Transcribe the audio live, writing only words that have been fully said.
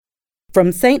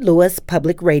From St. Louis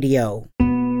Public Radio.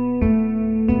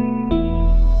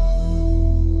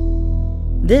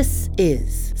 This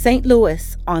is St.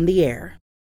 Louis on the Air.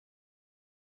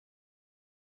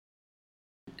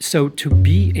 So to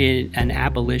be an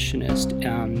abolitionist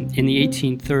in the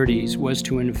 1830s was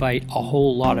to invite a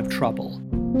whole lot of trouble.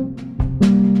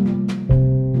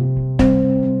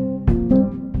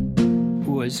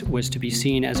 Was to be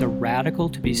seen as a radical,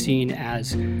 to be seen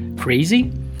as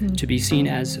crazy, to be seen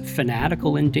as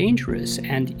fanatical and dangerous.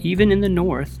 And even in the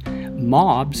North,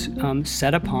 mobs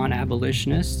set upon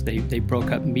abolitionists. They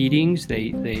broke up meetings.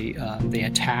 They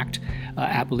attacked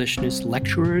abolitionist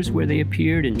lecturers where they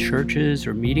appeared in churches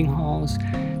or meeting halls,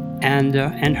 and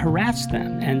harassed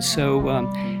them. And so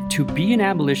to be an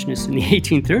abolitionist in the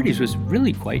 1830s was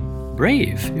really quite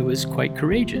brave. It was quite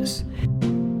courageous.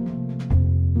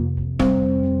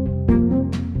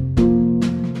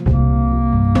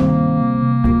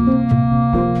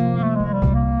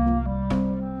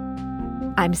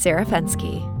 I'm Sarah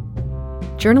Fenske.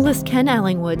 Journalist Ken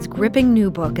Ellingwood's gripping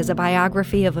new book is a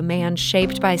biography of a man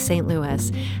shaped by St.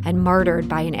 Louis and martyred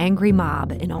by an angry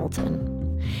mob in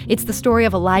Alton. It's the story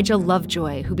of Elijah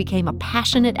Lovejoy, who became a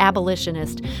passionate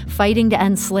abolitionist fighting to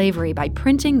end slavery by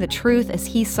printing the truth as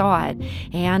he saw it,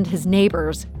 and his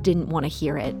neighbors didn't want to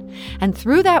hear it. And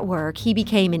through that work, he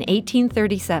became in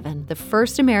 1837 the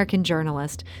first American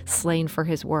journalist slain for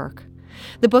his work.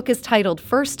 The book is titled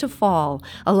First to Fall,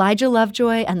 Elijah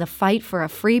Lovejoy and the Fight for a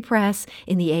Free Press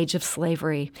in the Age of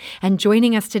Slavery. And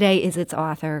joining us today is its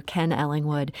author, Ken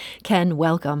Ellingwood. Ken,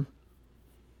 welcome.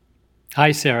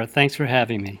 Hi, Sarah. Thanks for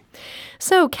having me.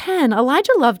 So, Ken,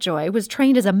 Elijah Lovejoy was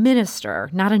trained as a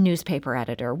minister, not a newspaper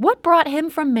editor. What brought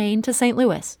him from Maine to St.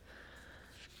 Louis?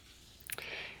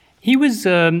 He was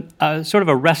sort of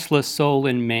a restless soul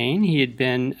in Maine. He had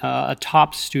been a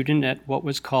top student at what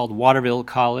was called Waterville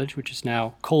College, which is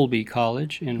now Colby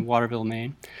College in Waterville,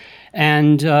 Maine,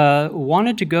 and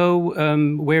wanted to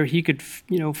go where he could,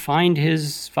 find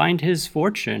his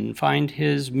fortune, find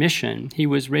his mission. He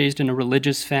was raised in a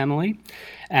religious family,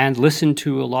 and listened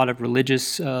to a lot of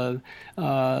religious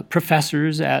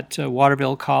professors at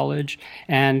Waterville College,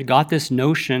 and got this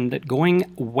notion that going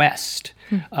west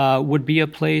would be a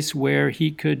place where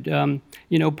he could,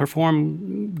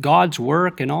 perform God's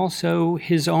work and also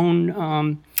his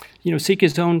own, seek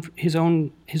his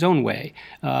own way.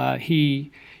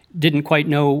 He didn't quite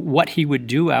know what he would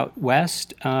do out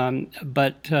west,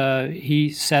 but he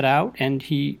set out and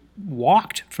he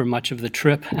walked for much of the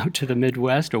trip out to the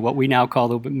Midwest, or what we now call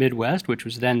the Midwest, which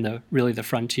was then really the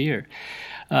frontier.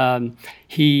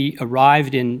 He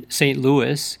arrived in St.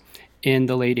 Louis in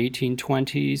the late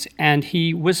 1820s, and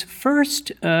he was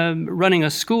first running a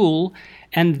school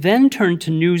and then turned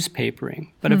to newspapering,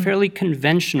 but a fairly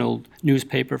conventional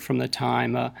newspaper from the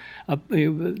time.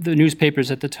 The newspapers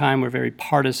at the time were very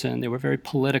partisan, they were very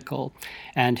political,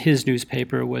 and his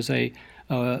newspaper was a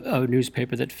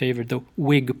newspaper that favored the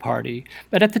Whig Party.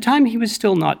 But at the time, he was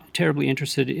still not terribly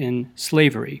interested in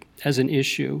slavery as an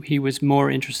issue. He was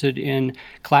more interested in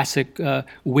classic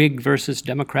Whig versus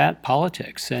Democrat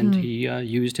politics, and he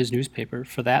used his newspaper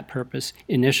for that purpose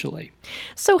initially.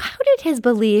 So how did his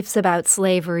beliefs about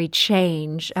slavery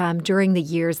change during the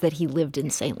years that he lived in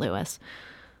St. Louis?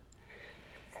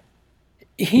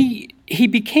 He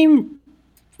became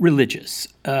religious,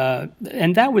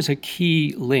 and that was a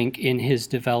key link in his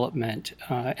development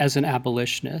as an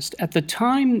abolitionist. At the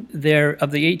time of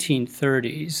the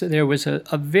 1830s, there was a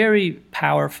very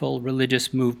powerful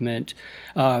religious movement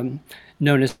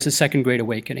known as the Second Great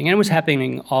Awakening, and it was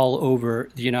happening all over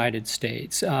the United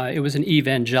States. It was an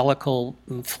evangelical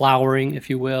flowering, if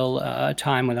you will, a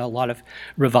time when a lot of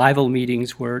revival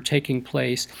meetings were taking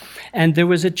place, and there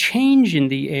was a change in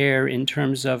the air in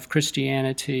terms of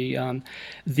Christianity.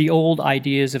 The old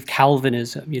ideas of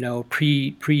Calvinism,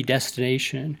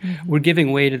 predestination, were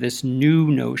giving way to this new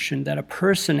notion that a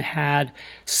person had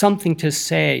something to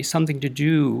say, something to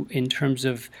do in terms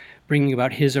of bringing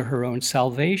about his or her own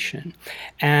salvation,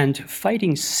 and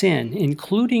fighting sin,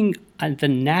 including the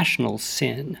national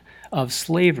sin of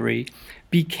slavery,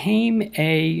 became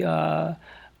a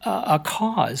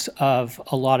cause of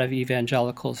a lot of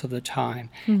evangelicals of the time.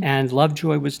 And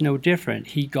Lovejoy was no different.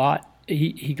 He got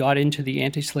into the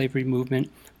anti-slavery movement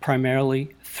primarily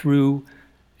through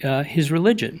his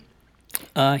religion.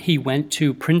 He went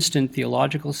to Princeton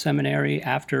Theological Seminary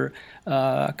after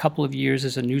a couple of years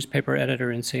as a newspaper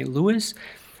editor in St. Louis.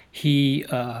 He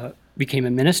became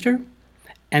a minister,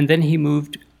 and then he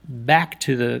moved back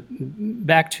to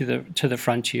the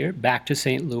frontier, back to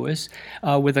St. Louis,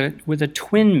 with a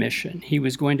twin mission. He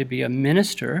was going to be a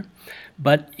minister,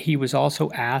 but he was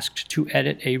also asked to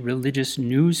edit a religious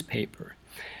newspaper.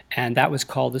 And that was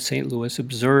called the St. Louis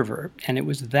Observer. And it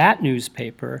was that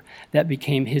newspaper that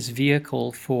became his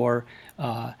vehicle for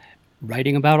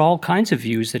writing about all kinds of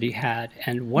views that he had.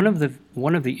 And one of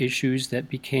the issues that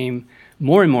became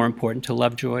more and more important to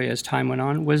Lovejoy as time went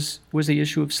on was the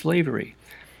issue of slavery.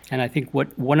 And I think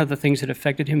one of the things that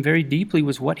affected him very deeply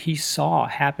was what he saw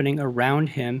happening around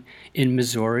him in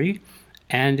Missouri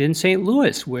and in St.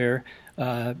 Louis, where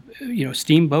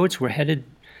steamboats were headed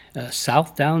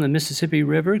south down the Mississippi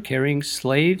River, carrying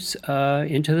slaves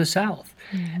into the South.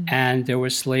 Mm-hmm. And there were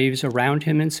slaves around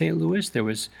him in St. Louis. There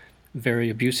was very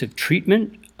abusive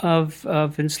treatment of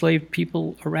enslaved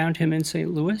people around him in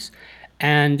St. Louis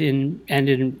and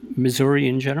in Missouri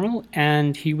in general,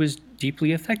 and he was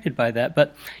deeply affected by that.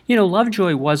 But,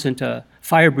 Lovejoy wasn't a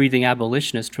fire-breathing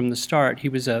abolitionist from the start. He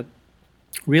was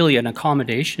really an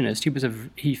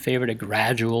accommodationist. He favored a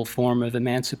gradual form of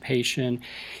emancipation.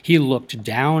 He looked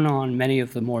down on many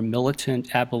of the more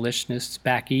militant abolitionists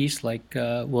back east, like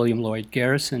William Lloyd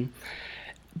Garrison.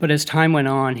 But as time went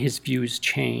on, his views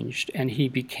changed, and he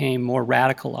became more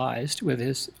radicalized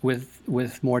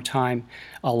with more time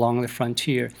along the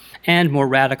frontier, and more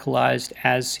radicalized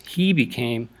as he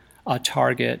became a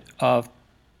target of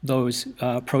those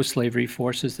pro-slavery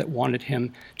forces that wanted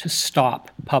him to stop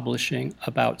publishing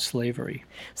about slavery.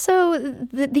 So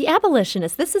the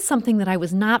abolitionists, this is something that I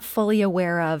was not fully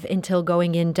aware of until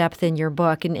going in depth in your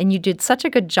book. And you did such a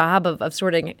good job of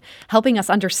sort of helping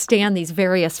us understand these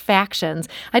various factions.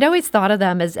 I'd always thought of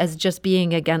them as just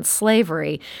being against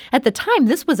slavery. At the time,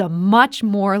 this was a much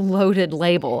more loaded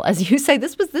label. As you say,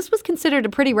 this was considered a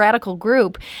pretty radical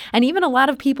group. And even a lot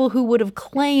of people who would have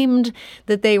claimed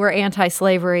that they were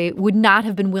anti-slavery would not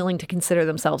have been willing to consider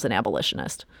themselves an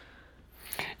abolitionist.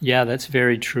 Yeah, that's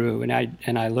very true, and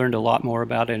I learned a lot more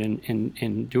about it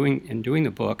in doing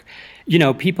the book.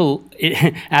 People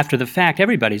after the fact,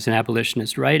 everybody's an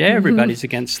abolitionist, right? Everybody's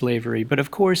against slavery, but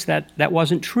of course that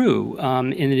wasn't true.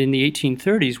 In the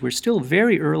 1830s, we're still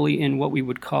very early in what we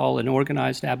would call an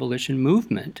organized abolition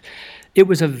movement. It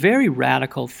was a very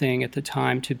radical thing at the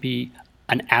time to be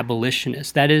an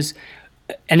abolitionist. That is.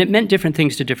 And it meant different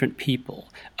things to different people.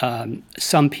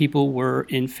 Some people were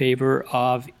in favor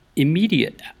of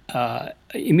immediate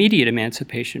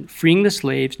emancipation, freeing the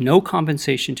slaves, no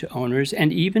compensation to owners,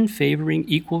 and even favoring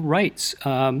equal rights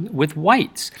with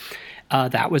whites.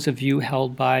 That was a view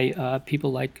held by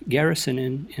people like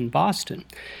Garrison in Boston.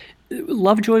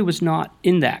 Lovejoy was not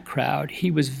in that crowd.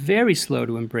 He was very slow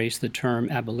to embrace the term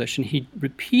abolition. He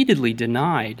repeatedly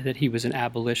denied that he was an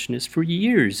abolitionist for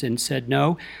years and said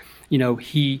no.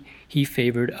 He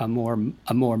favored a more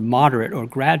moderate or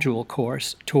gradual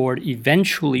course toward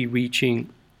eventually reaching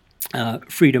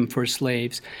freedom for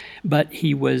slaves, but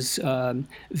he was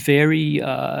very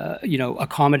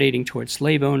accommodating towards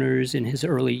slave owners in his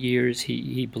early years.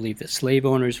 He believed that slave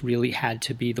owners really had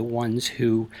to be the ones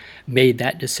who made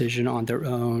that decision on their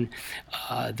own.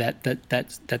 That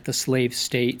the slave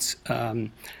states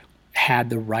had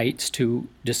the rights to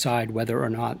decide whether or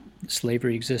not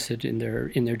slavery existed in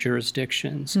their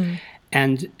jurisdictions. Mm.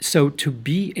 And so to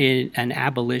be an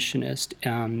abolitionist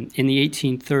in the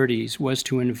 1830s was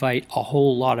to invite a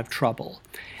whole lot of trouble.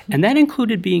 And that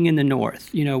included being in the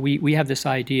North. We have this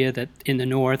idea that in the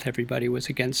North everybody was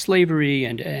against slavery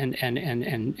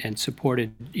and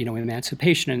supported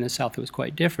emancipation. In the South it was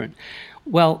quite different.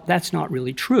 Well, that's not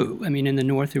really true. I mean, in the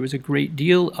North there was a great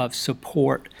deal of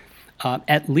support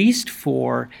at least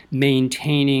for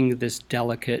maintaining this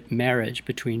delicate marriage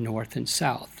between North and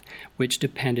South, which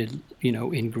depended,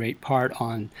 in great part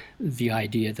on the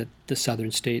idea that the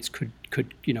Southern states could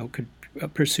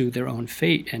pursue their own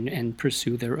fate and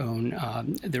pursue their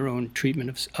own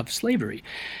treatment of slavery.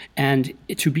 And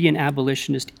to be an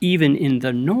abolitionist, even in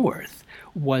the North,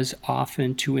 was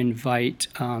often to invite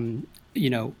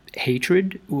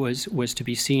hatred, was to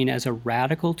be seen as a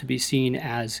radical, to be seen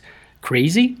as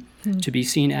crazy, to be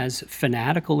seen as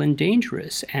fanatical and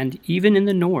dangerous. And even in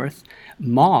the North,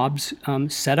 mobs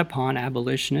set upon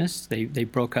abolitionists. They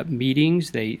broke up meetings.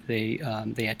 They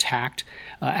attacked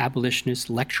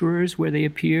abolitionist lecturers where they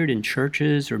appeared in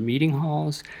churches or meeting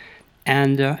halls,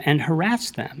 and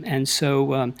harassed them. And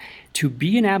so to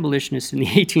be an abolitionist in the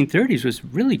 1830s was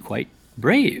really quite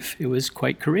brave. It was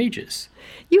quite courageous.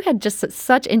 You had just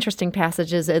such interesting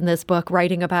passages in this book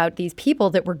writing about these people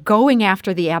that were going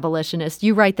after the abolitionists.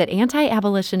 You write that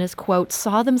anti-abolitionists, quote,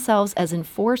 saw themselves as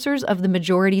enforcers of the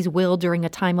majority's will during a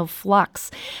time of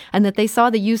flux, and that they saw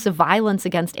the use of violence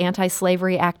against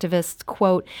anti-slavery activists,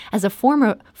 quote, as a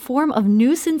form of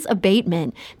nuisance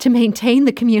abatement to maintain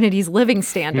the community's living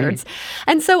standards.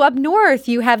 And so up north,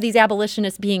 you have these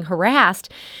abolitionists being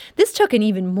harassed. This took an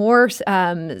even more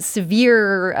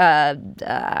severe,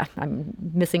 I'm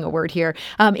missing a word here,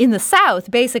 in the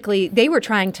South. Basically, they were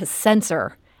trying to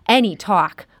censor any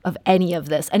talk of any of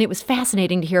this. And it was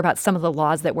fascinating to hear about some of the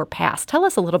laws that were passed. Tell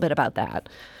us a little bit about that.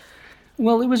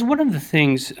 Well, it was one of the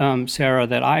things, Sarah,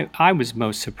 that I was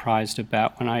most surprised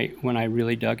about when I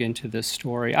really dug into this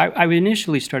story. I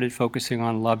initially started focusing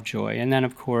on Lovejoy, and then,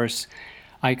 of course,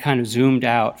 I kind of zoomed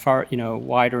out far,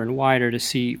 wider and wider to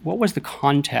see what was the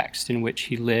context in which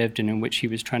he lived and in which he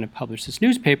was trying to publish this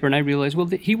newspaper. And I realized, well,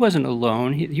 he wasn't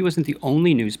alone. He wasn't the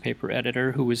only newspaper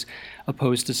editor who was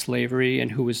opposed to slavery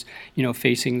and who was,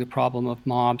 facing the problem of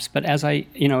mobs. But as I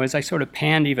sort of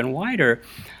panned even wider,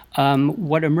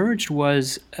 what emerged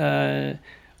was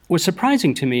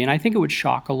surprising to me, and I think it would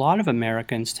shock a lot of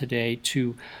Americans today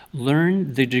to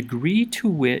learn the degree to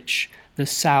which the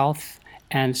South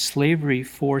and slavery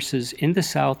forces in the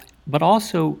South, but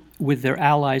also with their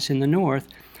allies in the North,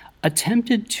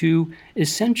 attempted to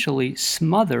essentially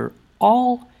smother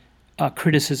all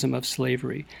criticism of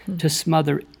slavery, to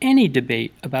smother any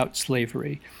debate about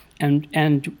slavery. And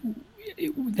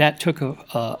that took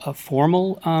a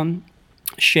formal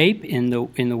shape in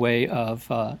the way of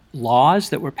laws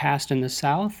that were passed in the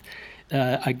South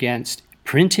against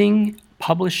printing,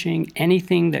 publishing,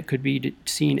 anything that could be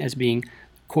seen as being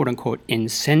quote-unquote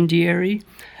incendiary,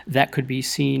 that could be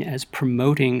seen as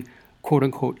promoting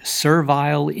quote-unquote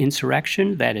servile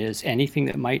insurrection, that is, anything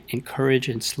that might encourage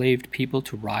enslaved people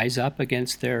to rise up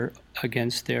against their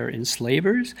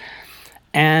enslavers,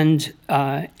 and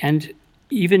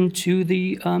even to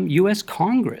the U.S.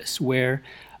 Congress, where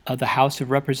the House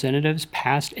of Representatives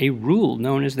passed a rule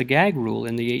known as the Gag Rule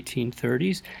in the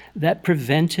 1830s that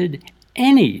prevented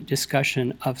any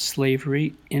discussion of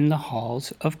slavery in the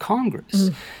halls of Congress.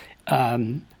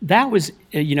 That was,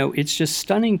 it's just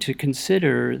stunning to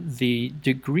consider the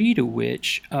degree to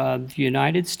which the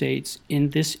United States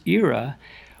in this era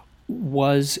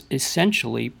was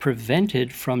essentially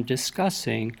prevented from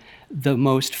discussing the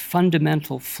most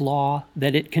fundamental flaw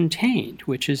that it contained,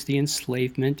 which is the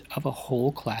enslavement of a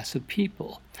whole class of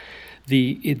people.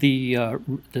 The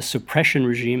suppression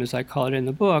regime, as I call it in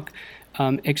the book,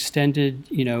 extended,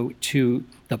 to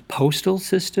the postal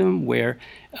system, where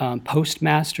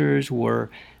postmasters were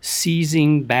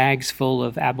seizing bags full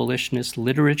of abolitionist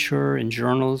literature and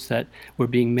journals that were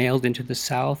being mailed into the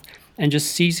South, and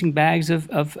just seizing bags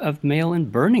of mail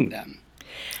and burning them,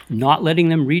 not letting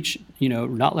them reach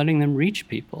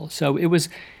people. So it was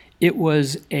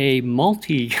a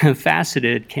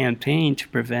multifaceted campaign to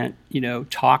prevent,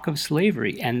 talk of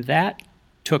slavery, and that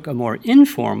took a more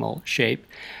informal shape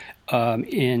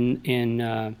in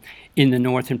the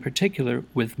North, in particular,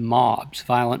 with mobs,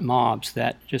 violent mobs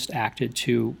that just acted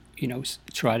to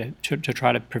try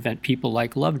to prevent people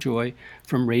like Lovejoy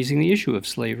from raising the issue of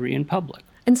slavery in public.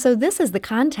 And so this is the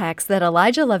context that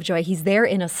Elijah Lovejoy, he's there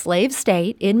in a slave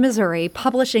state in Missouri,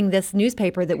 publishing this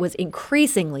newspaper that was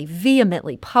increasingly,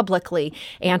 vehemently, publicly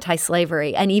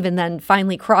anti-slavery, and even then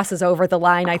finally crosses over the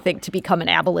line, I think, to become an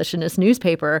abolitionist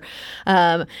newspaper.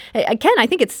 Ken, I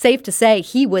think it's safe to say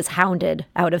he was hounded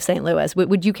out of St. Louis.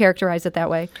 Would you characterize it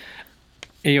that way?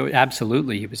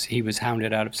 Absolutely, he was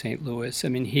hounded out of St. Louis. I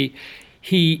mean,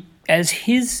 he as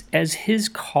his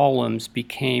columns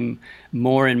became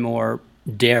more and more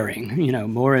daring,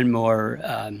 more and more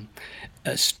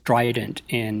strident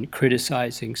in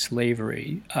criticizing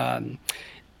slavery. And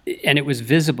it was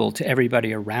visible to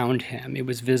everybody around him. It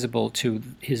was visible to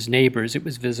his neighbors. It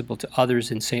was visible to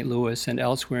others in St. Louis and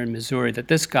elsewhere in Missouri that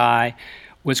this guy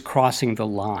was crossing the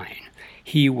line.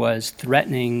 He was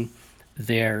threatening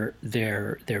their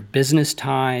business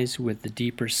ties with the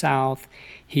deeper South.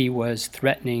 He was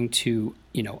threatening to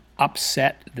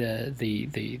upset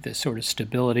the sort of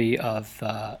stability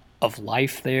of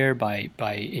life there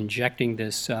by injecting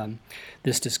this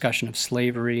discussion of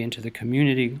slavery into the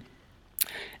community.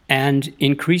 And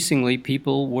increasingly,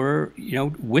 people were,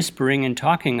 whispering and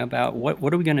talking about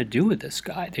what are we going to do with this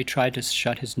guy? They tried to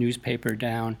shut his newspaper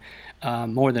down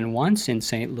more than once in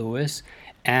St. Louis.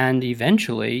 And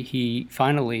eventually, he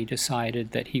finally decided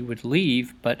that he would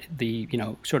leave. But the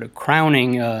sort of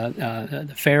crowning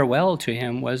the farewell to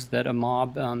him was that a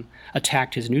mob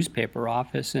attacked his newspaper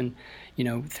office, and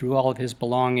threw all of his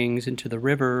belongings into the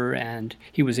river, and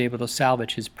he was able to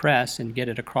salvage his press and get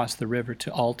it across the river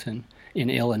to Alton in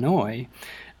Illinois.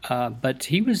 But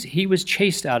he was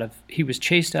chased out of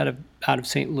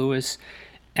St. Louis,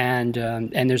 and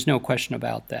there's no question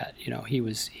about that. He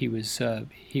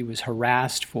was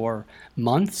harassed for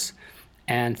months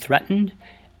and threatened,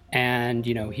 and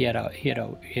he had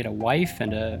a wife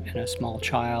and a small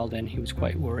child, and he was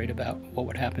quite worried about what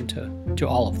would happen to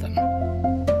all of them.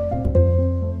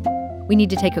 We need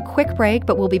to take a quick break,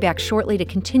 but we'll be back shortly to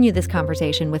continue this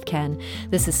conversation with Ken.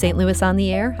 This is St. Louis on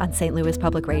the Air on St. Louis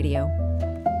Public Radio.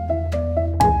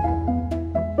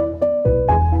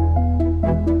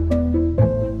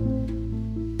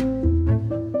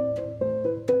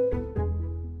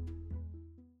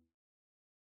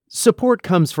 Support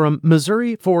comes from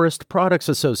Missouri Forest Products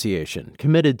Association,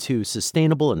 committed to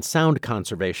sustainable and sound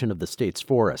conservation of the state's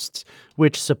forests,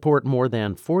 which support more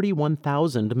than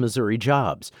 41,000 Missouri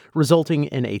jobs, resulting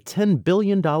in a $10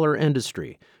 billion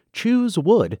industry.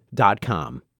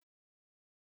 ChooseWood.com.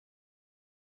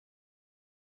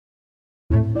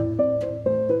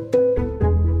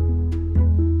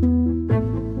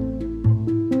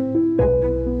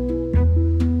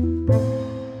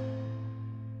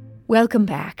 Welcome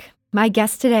back. My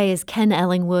guest today is Ken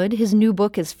Ellingwood. His new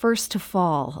book is First to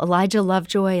Fall, Elijah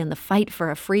Lovejoy and the Fight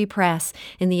for a Free Press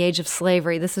in the Age of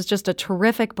Slavery. This is just a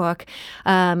terrific book.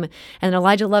 And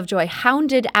Elijah Lovejoy,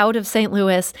 hounded out of St.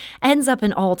 Louis, ends up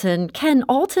in Alton. Ken,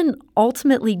 Alton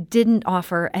ultimately didn't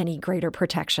offer any greater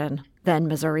protection than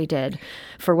Missouri did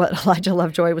for what Elijah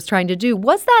Lovejoy was trying to do.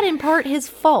 Was that in part his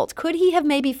fault? Could he have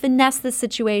maybe finessed the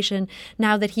situation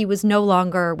now that he was no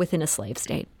longer within a slave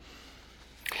state?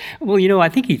 Well, I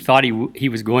think he thought he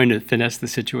was going to finesse the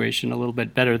situation a little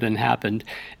bit better than happened.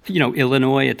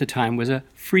 Illinois at the time was a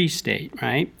free state,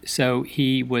 right? So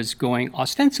he was going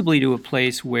ostensibly to a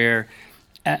place where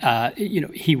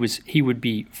he would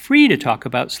be free to talk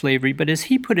about slavery, but as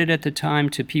he put it at the time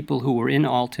to people who were in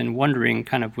Alton, wondering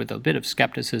kind of with a bit of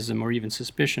skepticism or even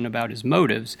suspicion about his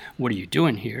motives, what are you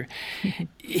doing here?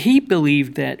 He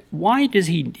believed that why does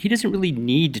he doesn't really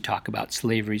need to talk about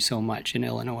slavery so much in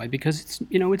Illinois because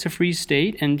it's a free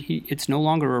state and it's no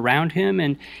longer around him,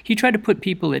 and he tried to put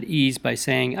people at ease by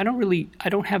saying, I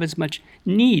don't have as much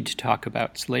need to talk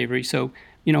about slavery, so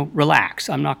relax,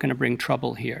 I'm not going to bring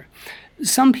trouble here.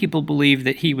 Some people believe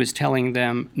that he was telling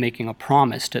them, making a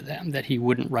promise to them, that he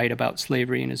wouldn't write about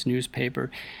slavery in his newspaper.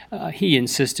 He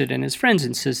insisted, and his friends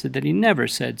insisted, that he never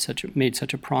made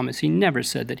such a promise. He never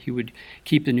said that he would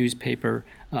keep the newspaper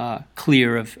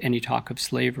clear of any talk of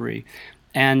slavery.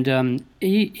 And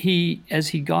he, as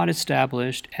he got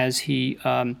established, as he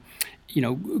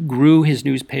grew his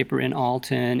newspaper in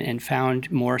Alton and found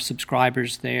more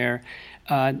subscribers there,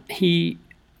 he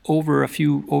over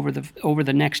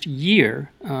the next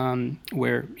year,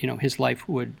 where his life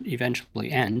would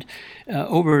eventually end,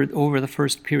 over the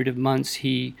first period of months,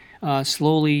 he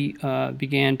slowly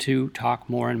began to talk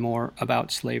more and more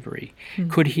about slavery. Mm-hmm.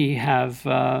 Could he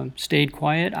have stayed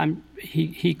quiet?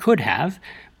 He could have,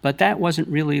 but that wasn't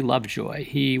really Lovejoy.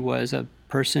 He was a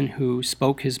person who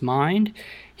spoke his mind.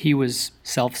 He was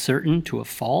self-certain to a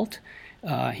fault.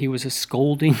 He was a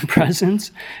scolding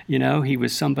presence. He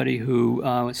was somebody who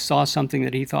saw something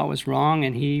that he thought was wrong,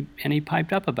 and he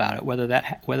piped up about it. Whether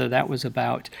that was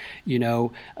about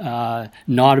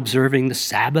not observing the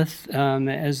Sabbath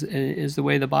as the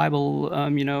way the Bible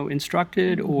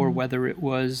instructed, or whether it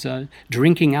was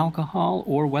drinking alcohol,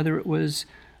 or whether it was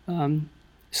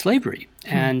slavery.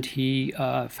 And he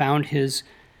found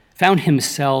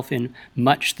himself in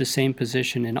much the same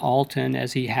position in Alton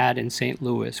as he had in St.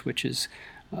 Louis, which is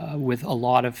with a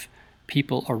lot of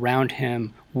people around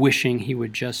him wishing he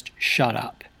would just shut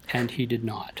up, and he did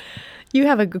not. You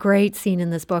have a great scene in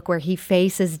this book where he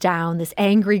faces down this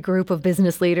angry group of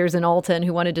business leaders in Alton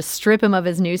who wanted to strip him of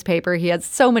his newspaper. He has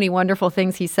so many wonderful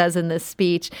things he says in this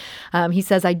speech. He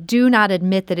says, I do not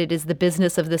admit that it is the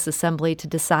business of this assembly to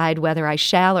decide whether I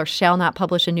shall or shall not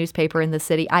publish a newspaper in the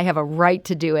city. I have a right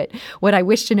to do it. What I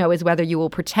wish to know is whether you will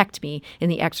protect me in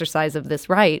the exercise of this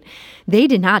right. They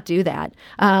did not do that.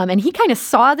 And he kind of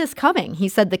saw this coming. He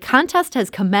said, the contest has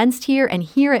commenced here, and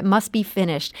here it must be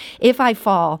finished. If I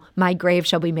fall, my grave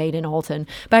shall be made in Alton.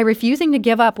 By refusing to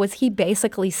give up, was he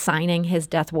basically signing his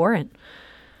death warrant?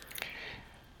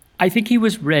 I think he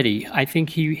was ready. I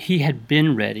think he had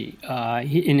been ready.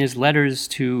 In his letters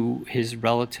to his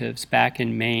relatives back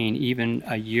in Maine, even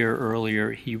a year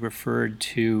earlier, he referred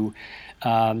to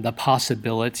the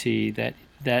possibility that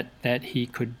that he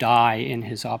could die in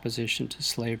his opposition to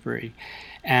slavery.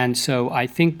 And so I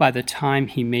think by the time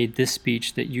he made this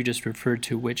speech that you just referred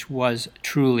to, which was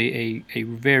truly a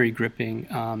very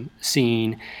gripping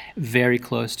scene, very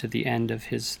close to the end of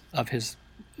his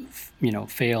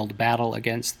failed battle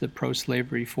against the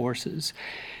pro-slavery forces,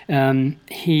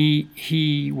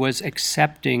 he was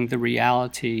accepting the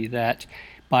reality that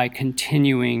by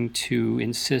continuing to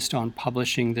insist on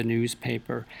publishing the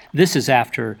newspaper, this is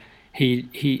after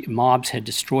mobs had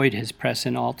destroyed his press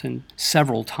in Alton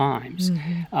several times.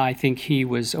 Mm-hmm. I think he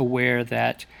was aware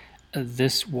that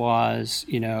this was,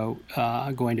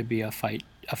 going to be a fight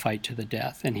to the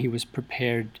death, and he was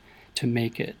prepared to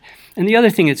make it. And the other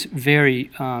thing that's very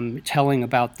telling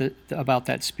about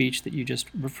that speech that you just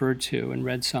referred to and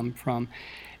read some from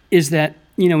is that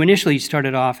initially he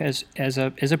started off as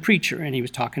a preacher, and he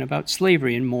was talking about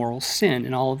slavery and moral sin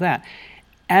and all of that.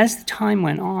 As the time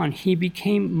went on, he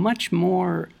became much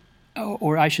more,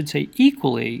 or I should say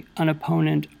equally, an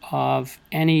opponent of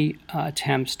any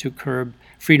attempts to curb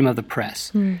freedom of the press.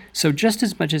 Mm. So just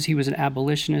as much as he was an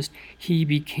abolitionist, he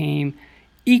became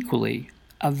equally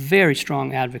a very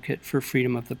strong advocate for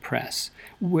freedom of the press,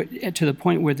 to the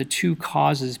point where the two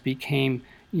causes became,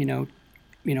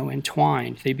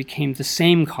 entwined. They became the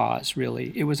same cause,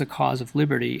 really. It was a cause of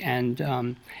liberty, and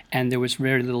there was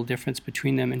very little difference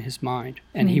between them in his mind.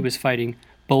 And he was fighting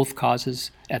both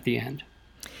causes at the end.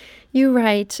 You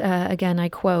write, again, I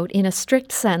quote, "In a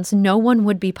strict sense, no one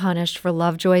would be punished for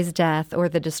Lovejoy's death or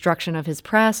the destruction of his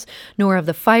press, nor of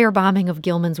the firebombing of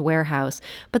Gilman's warehouse.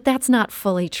 But that's not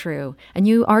fully true." And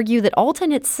you argue that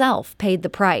Alton itself paid the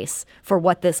price for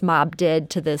what this mob did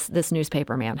to this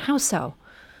newspaper man. How so?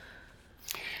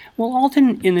 Well,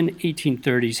 Alton in the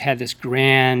 1830s had this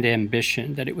grand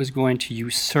ambition that it was going to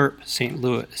usurp St.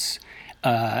 Louis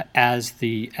as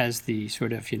the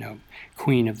sort of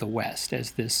Queen of the West,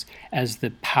 as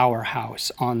the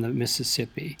powerhouse on the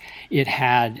Mississippi. It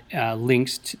had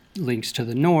links to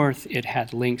the north. It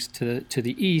had links to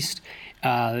the east.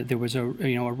 There was a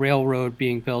railroad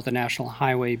being built, a national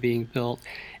highway being built.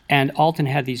 And Alton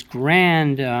had these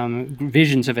grand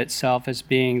visions of itself as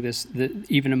being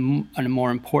even a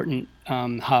more important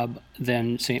hub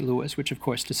than St. Louis, which, of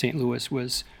course, to St. Louis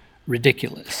was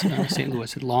ridiculous. St.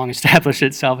 Louis had long established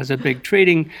itself as a big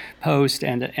trading post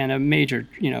and a major,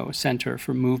 center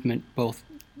for movement, both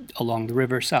along the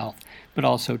river south, but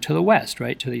also to the west,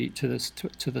 right, to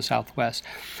the southwest.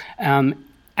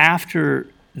 After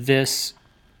this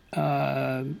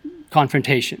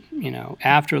confrontation,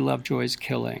 after Lovejoy's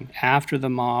killing, after the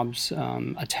mob's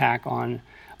attack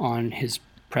on his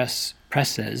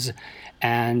presses,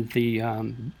 and the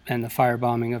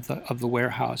firebombing of the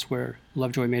warehouse where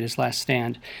Lovejoy made his last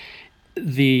stand,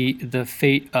 the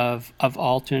fate of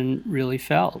Alton really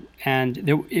fell, and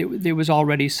there was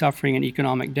already suffering an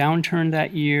economic downturn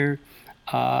that year.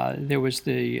 There was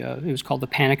it was called the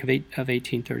Panic of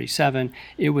 1837.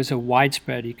 It was a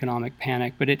widespread economic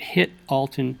panic, but it hit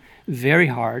Alton very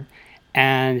hard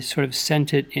and sort of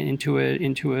sent it into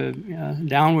a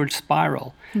downward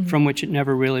spiral from which it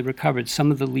never really recovered.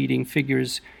 Some of the leading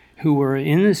figures who were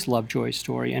in this Lovejoy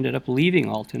story ended up leaving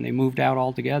Alton. They moved out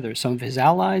altogether. Some of his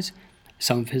allies,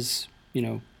 some of his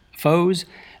foes,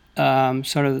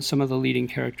 some of the leading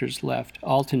characters left.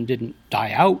 Alton didn't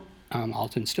die out.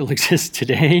 Alton still exists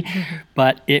today,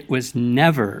 but it was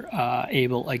never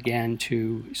able again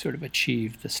to sort of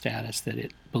achieve the status that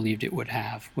it believed it would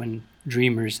have when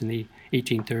dreamers in the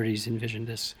 1830s envisioned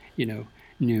this,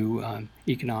 new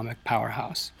economic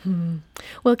powerhouse.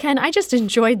 Well, Ken, I just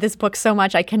enjoyed this book so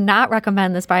much. I cannot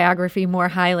recommend this biography more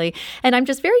highly. And I'm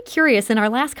just very curious, in our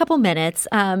last couple minutes,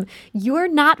 you're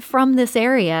not from this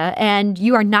area and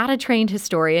you are not a trained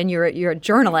historian. You're a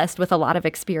journalist with a lot of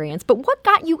experience. But what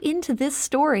got you into this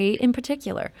story in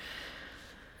particular?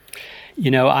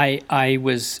 I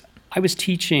was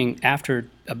teaching after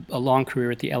a long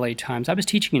career at the LA Times. I was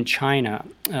teaching in China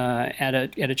at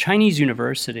a Chinese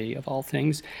university, of all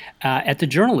things, at the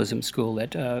journalism school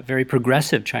at a very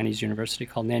progressive Chinese university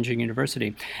called Nanjing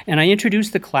University. And I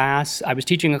introduced the class. I was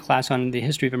teaching a class on the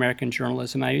history of American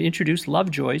journalism. I introduced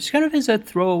Lovejoy kind of as a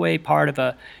throwaway part of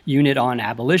a unit on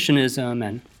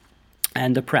abolitionism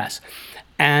and the press.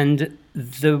 And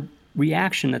the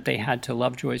reaction that they had to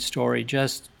Lovejoy's story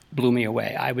just blew me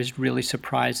away. I was really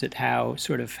surprised at how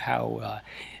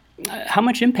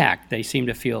much impact they seemed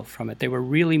to feel from it. They were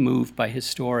really moved by his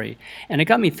story. And it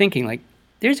got me thinking,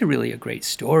 there's a great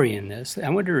story in this. I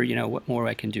wonder, what more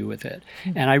I can do with it.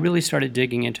 And I really started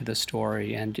digging into the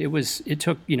story. And it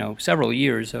took, several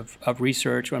years of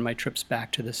research. On my trips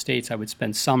back to the States, I would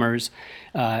spend summers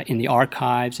in the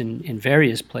archives in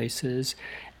various places.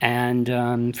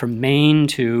 And from Maine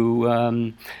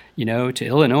to to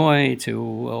Illinois,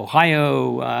 to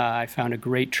Ohio, I found a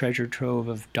great treasure trove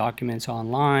of documents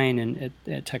online and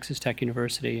at Texas Tech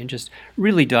University, and just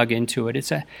really dug into it.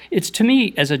 It's to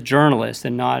me, as a journalist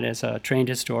and not as a trained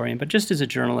historian, but just as a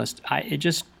journalist, it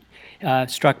just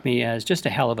struck me as just a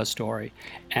hell of a story.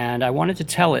 And I wanted to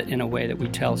tell it in a way that we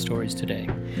tell stories today.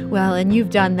 Well, and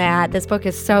you've done that. This book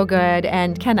is so good.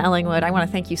 And Ken Ellingwood, I want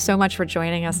to thank you so much for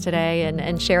joining us today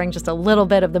and sharing just a little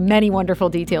bit of the many wonderful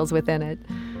details within it.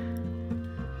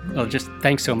 Well, just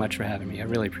thanks so much for having me. I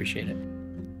really appreciate it.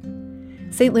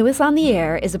 St. Louis on the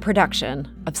Air is a production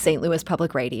of St. Louis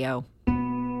Public Radio.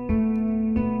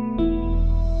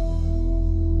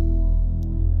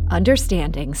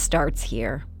 Understanding starts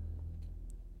here.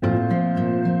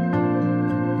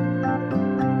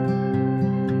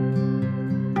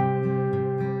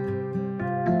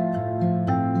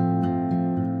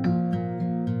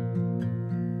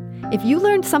 If you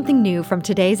learned something new from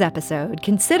today's episode,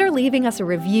 consider leaving us a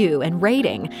review and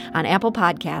rating on Apple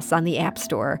Podcasts on the App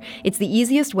Store. It's the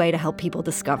easiest way to help people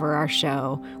discover our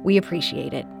show. We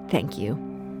appreciate it. Thank you.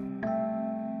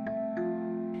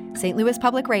 St. Louis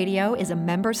Public Radio is a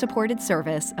member-supported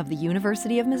service of the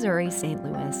University of Missouri, St.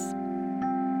 Louis.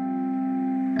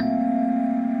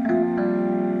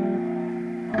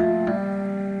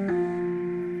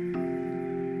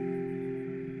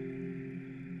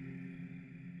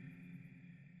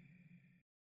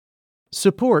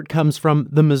 Support comes from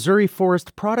the Missouri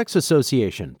Forest Products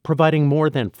Association, providing more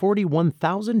than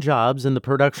 41,000 jobs in the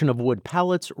production of wood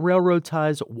pallets, railroad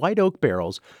ties, white oak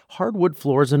barrels, hardwood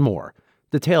floors, and more.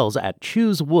 Details at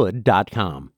choosewood.com.